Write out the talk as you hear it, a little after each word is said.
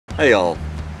Hey y'all,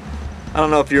 I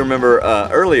don't know if you remember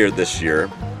earlier this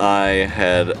year I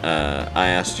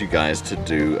asked you guys to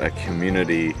do a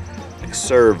community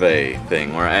survey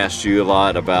thing where I asked you a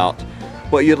lot about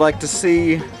what you'd like to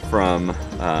see from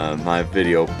my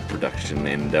video production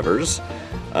endeavors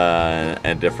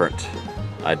and different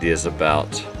ideas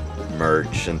about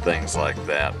merch and things like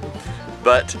that.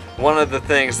 But one of the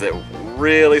things that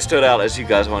really stood out is you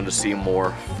guys wanted to see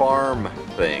more farm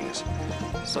things.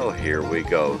 So here we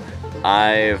go.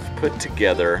 I've put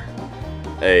together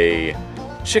a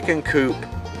chicken coop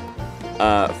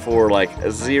for like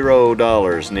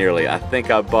 $0 nearly. I think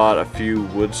I bought a few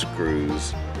wood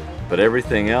screws, but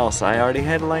everything else I already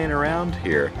had laying around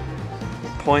here.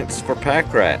 Points for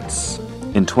pack rats.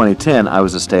 In 2010, I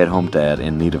was a stay-at-home dad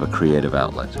in need of a creative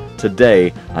outlet.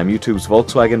 Today, I'm YouTube's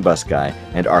Volkswagen Bus guy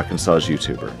and Arkansas's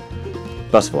YouTuber.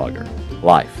 Busvlogger.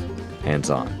 Life.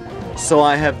 Hands-on. So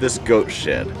I have this goat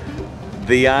shed.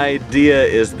 The idea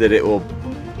is that it will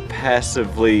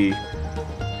passively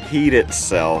heat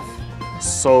itself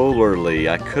solarly.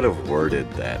 I could have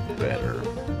worded that better.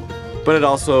 But it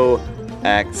also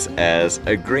acts as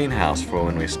a greenhouse for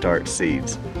when we start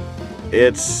seeds.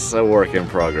 It's a work in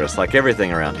progress, like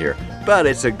everything around here. But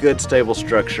it's a good, stable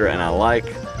structure, and I like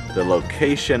the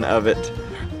location of it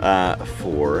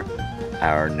for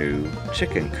our new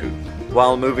chicken coop.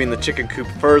 While moving the chicken coop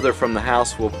further from the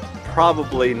house will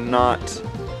probably not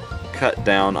cut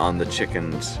down on the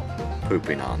chickens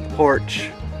pooping on the porch.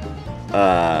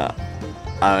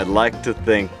 I'd like to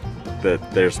think that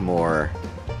there's more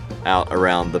out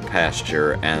around the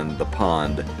pasture and the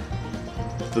pond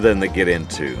for them to get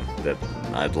into, that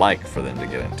I'd like for them to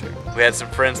get into. We had some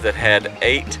friends that had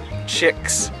 8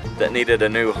 chicks that needed a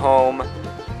new home.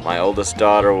 My oldest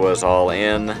daughter was all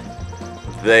in.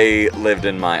 They lived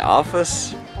in my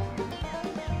office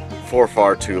for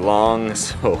far too long,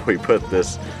 so we put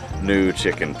this new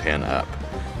chicken pen up.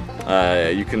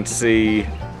 You can see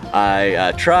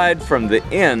I tried from the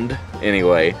end,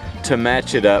 anyway, to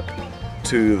match it up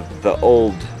to the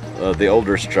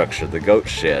older structure, the goat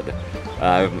shed.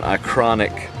 I'm a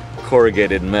chronic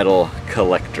corrugated metal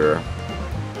collector,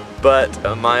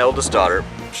 but my oldest daughter,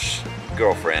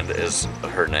 girlfriend is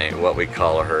her name, what we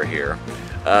call her here,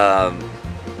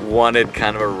 wanted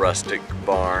kind of a rustic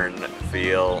barn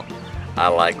feel. I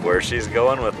like where she's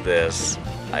going with this.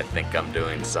 I think I'm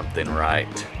doing something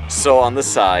right. So on the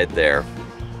side there,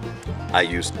 I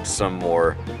used some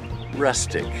more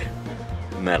rustic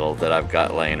metal that I've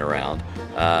got laying around.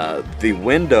 The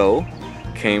window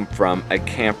came from a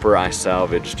camper I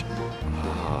salvaged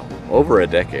over a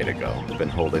decade ago. I've been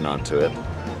holding on to it.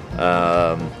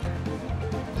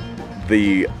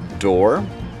 The door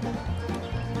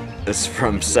is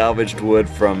from salvaged wood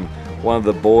from one of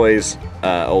the boys'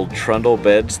 old trundle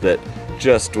beds that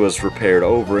just was repaired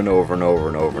over and over and over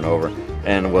and over and over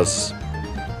and was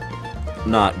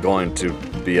not going to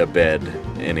be a bed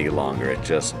any longer. It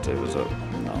was a,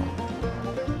 no.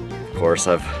 Of course,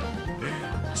 I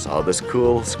saw this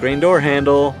cool screen door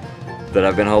handle that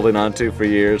I've been holding on to for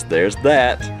years. There's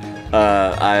that.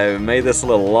 I made this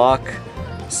little lock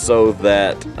so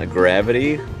that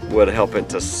gravity would help it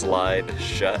to slide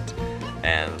shut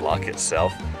and lock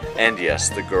itself. And yes,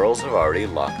 the girls have already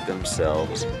locked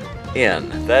themselves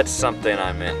in. That's something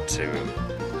I meant to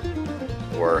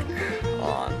work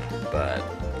on, but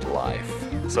life.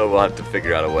 So we'll have to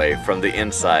figure out a way from the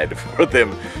inside for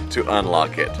them to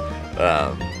unlock it.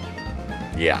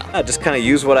 Yeah, I just kind of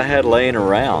used what I had laying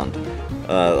around.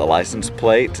 The license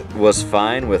plate was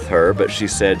fine with her, but she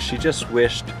said she just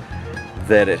wished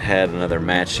that it had another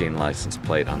matching license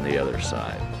plate on the other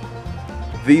side.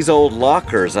 These old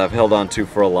lockers I've held on to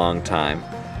for a long time.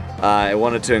 I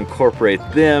wanted to incorporate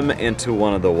them into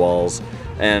one of the walls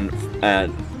and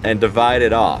divide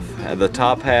it off. The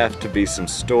top half to be some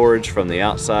storage from the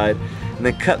outside, and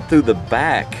then cut through the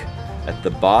back at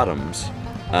the bottoms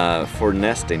for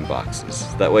nesting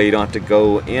boxes. That way you don't have to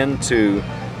go into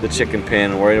the chicken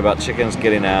pen worrying about chickens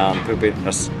getting out and pooping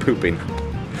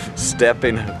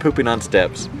on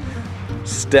steps,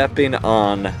 stepping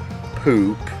on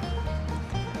poop.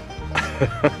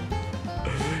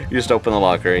 You just open the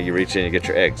locker, you reach in, you get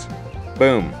your eggs.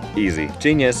 Boom, easy,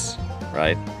 genius,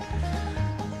 right?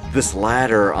 This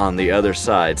ladder on the other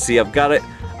side. See, I've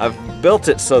built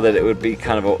it so that it would be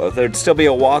kind of there'd still be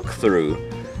a walk-through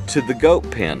to the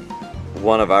goat pen.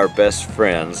 One of our best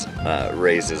friends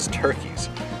raises turkeys.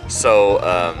 So,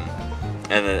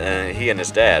 and he and his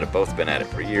dad have both been at it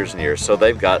for years and years, so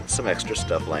they've got some extra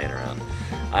stuff laying around.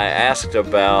 I asked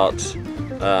about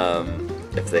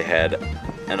if they had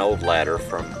an old ladder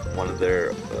from one of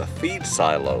their feed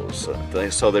silos.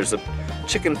 So there's a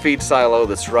chicken feed silo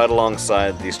that's right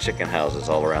alongside these chicken houses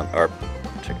all around, or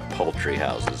poultry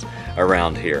houses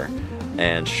around here.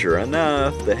 And sure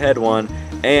enough, they had one,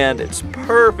 and it's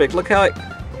perfect. Look how it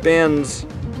bends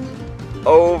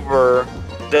over,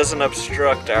 doesn't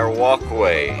obstruct our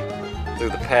walkway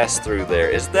through the pass-through there.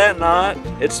 Is that not?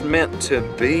 It's meant to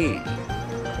be.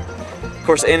 Of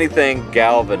course, anything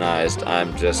galvanized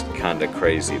I'm just kind of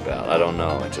crazy about. I don't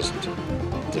know,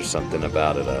 there's something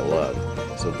about it I love.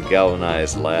 So the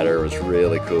galvanized ladder was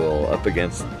really cool, up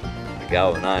against the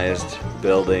galvanized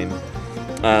building.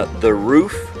 The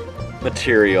roof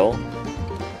material,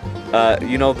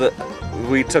 you know,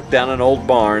 we took down an old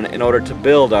barn in order to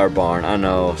build our barn. I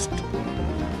know,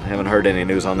 haven't heard any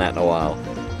news on that in a while.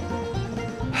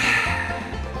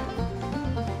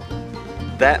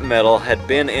 That metal had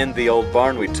been in the old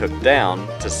barn we took down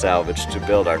to salvage to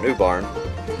build our new barn.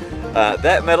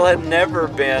 That metal had never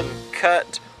been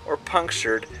cut or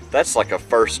punctured. That's like a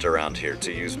first around here,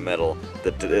 to use metal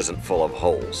that isn't full of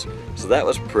holes. So that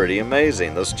was pretty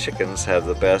amazing. Those chickens have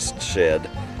the best shed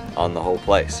on the whole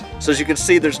place. So as you can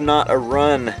see, there's not a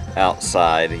run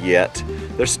outside yet.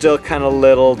 They're still kind of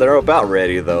little. They're about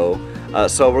ready though.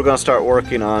 So we're gonna start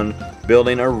working on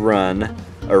building a run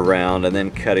around and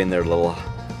then cutting their little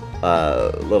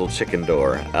chicken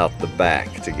door out the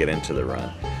back to get into the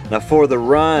run. Now for the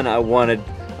run,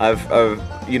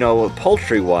 you know,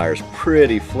 poultry wire's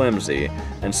pretty flimsy,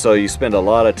 and so you spend a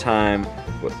lot of time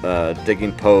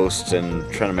digging posts and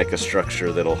trying to make a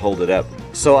structure that'll hold it up.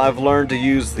 So I've learned to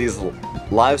use these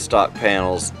livestock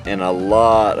panels in a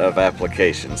lot of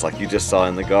applications, like you just saw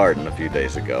in the garden a few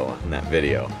days ago in that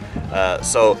video.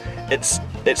 So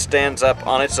it stands up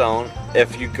on its own.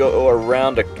 If you go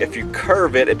around, if you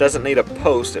curve it, it doesn't need a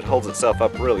post. It holds itself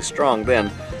up really strong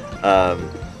then.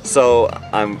 So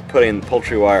I'm putting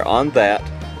poultry wire on that,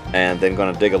 and then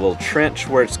going to dig a little trench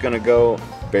where it's going to go,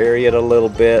 bury it a little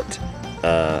bit,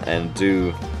 and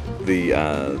do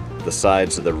the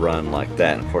sides of the run like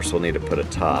that. And of course, we'll need to put a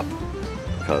top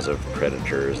because of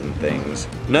predators and things.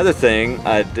 Another thing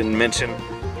I didn't mention,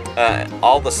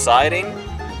 all the siding,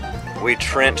 we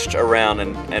trenched around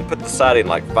and put the siding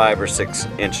like 5 or 6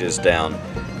 inches down,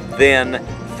 then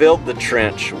filled the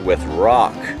trench with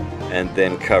rock and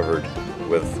then covered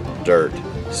with dirt.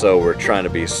 So we're trying to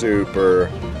be super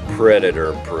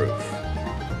predator proof.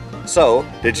 So,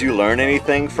 did you learn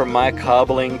anything from my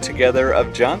cobbling together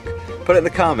of junk? Put it in the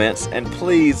comments, and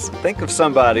please think of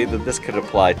somebody that this could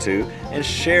apply to and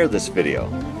share this video.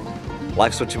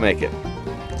 Life's what you make it.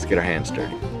 Let's get our hands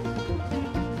dirty.